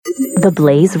The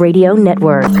Blaze Radio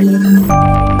Network.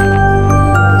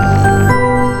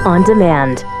 On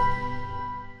demand.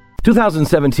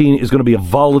 2017 is going to be a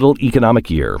volatile economic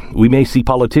year. We may see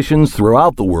politicians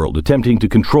throughout the world attempting to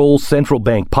control central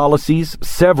bank policies.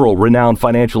 Several renowned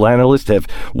financial analysts have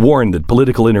warned that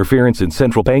political interference in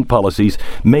central bank policies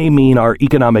may mean our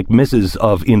economic misses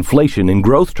of inflation and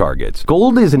growth targets.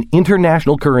 Gold is an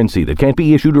international currency that can't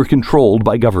be issued or controlled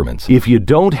by governments. If you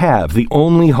don't have the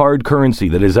only hard currency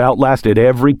that has outlasted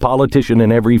every politician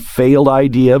and every failed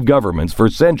idea of governments for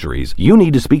centuries, you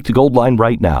need to speak to Goldline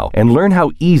right now and learn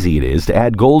how easy it is to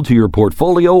add gold to your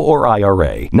portfolio or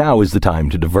IRA. Now is the time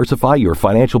to diversify your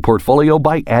financial portfolio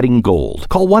by adding gold.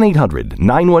 Call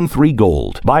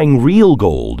 1-800-913-GOLD. Buying real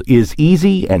gold is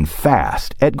easy and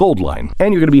fast at Goldline.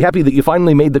 And you're going to be happy that you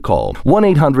finally made the call.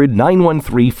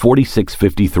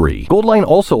 1-800-913-4653. Goldline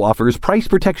also offers price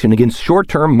protection against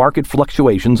short-term market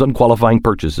fluctuations on qualifying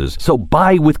purchases. So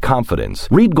buy with confidence.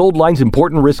 Read Goldline's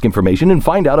important risk information and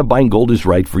find out if buying gold is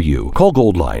right for you. Call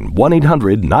Goldline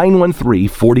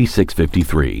 1-800-913-4653.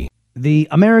 The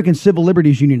American Civil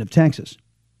Liberties Union of Texas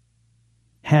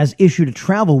has issued a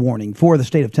travel warning for the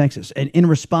state of Texas, and in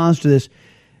response to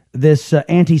this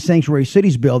anti-sanctuary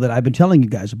cities bill that I've been telling you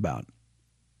guys about.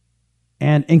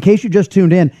 And in case you just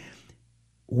tuned in,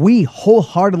 we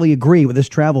wholeheartedly agree with this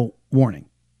travel warning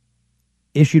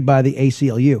issued by the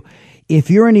ACLU. If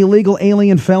you're an illegal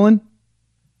alien felon,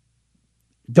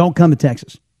 don't come to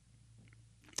Texas.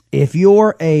 If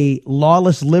you're a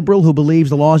lawless liberal who believes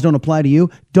the laws don't apply to you,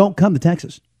 don't come to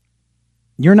Texas.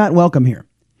 You're not welcome here.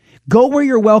 Go where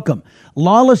you're welcome.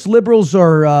 Lawless liberals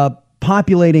are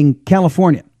populating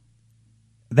California.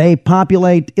 They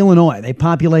populate Illinois. They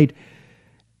populate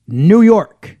New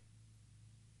York.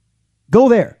 Go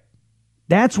there.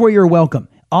 That's where you're welcome.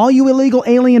 All you illegal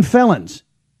alien felons,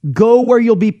 go where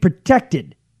you'll be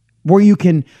protected, where you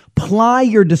can ply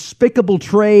your despicable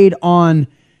trade on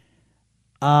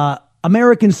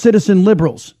American citizen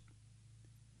liberals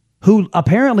who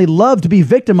apparently love to be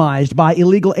victimized by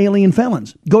illegal alien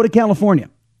felons. Go to California.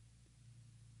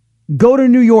 Go to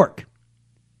New York.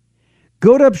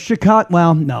 Go to Chicago.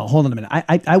 Well, no, hold on a minute.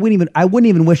 I wouldn't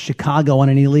even wish Chicago on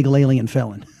an illegal alien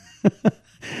felon.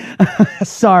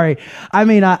 Sorry. I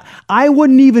mean, I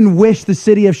wouldn't even wish the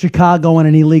city of Chicago on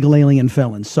an illegal alien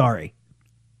felon. Sorry.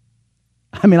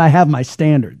 I mean, I have my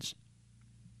standards.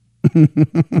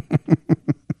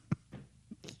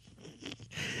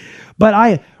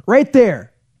 But right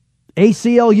there,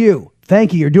 ACLU,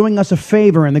 thank you. You're doing us a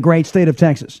favor in the great state of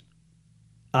Texas.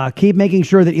 Keep making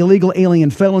sure that illegal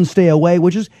alien felons stay away,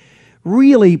 which is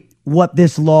really what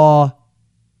this law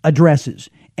addresses.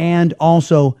 And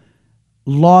also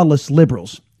lawless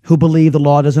liberals who believe the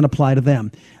law doesn't apply to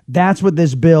them. That's what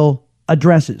this bill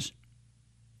addresses.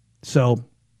 So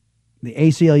the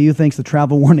ACLU thinks the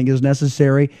travel warning is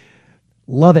necessary.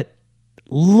 Love it.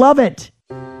 Love it.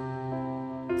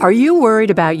 Are you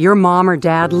worried about your mom or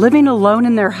dad living alone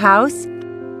in their house?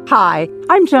 Hi,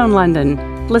 I'm Joan London.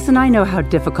 Listen, I know how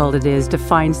difficult it is to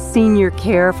find senior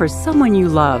care for someone you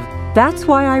love. That's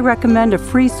why I recommend a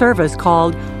free service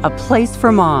called A Place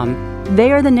for Mom.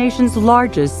 They are the nation's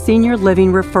largest senior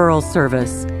living referral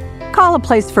service. Call A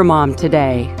Place for Mom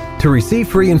today. To receive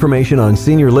free information on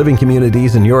senior living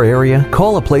communities in your area,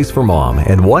 call A Place for Mom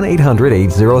at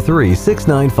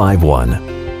 1-800-803-6951.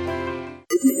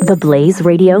 The Blaze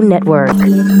Radio Network.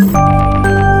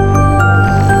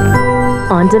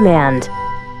 On demand.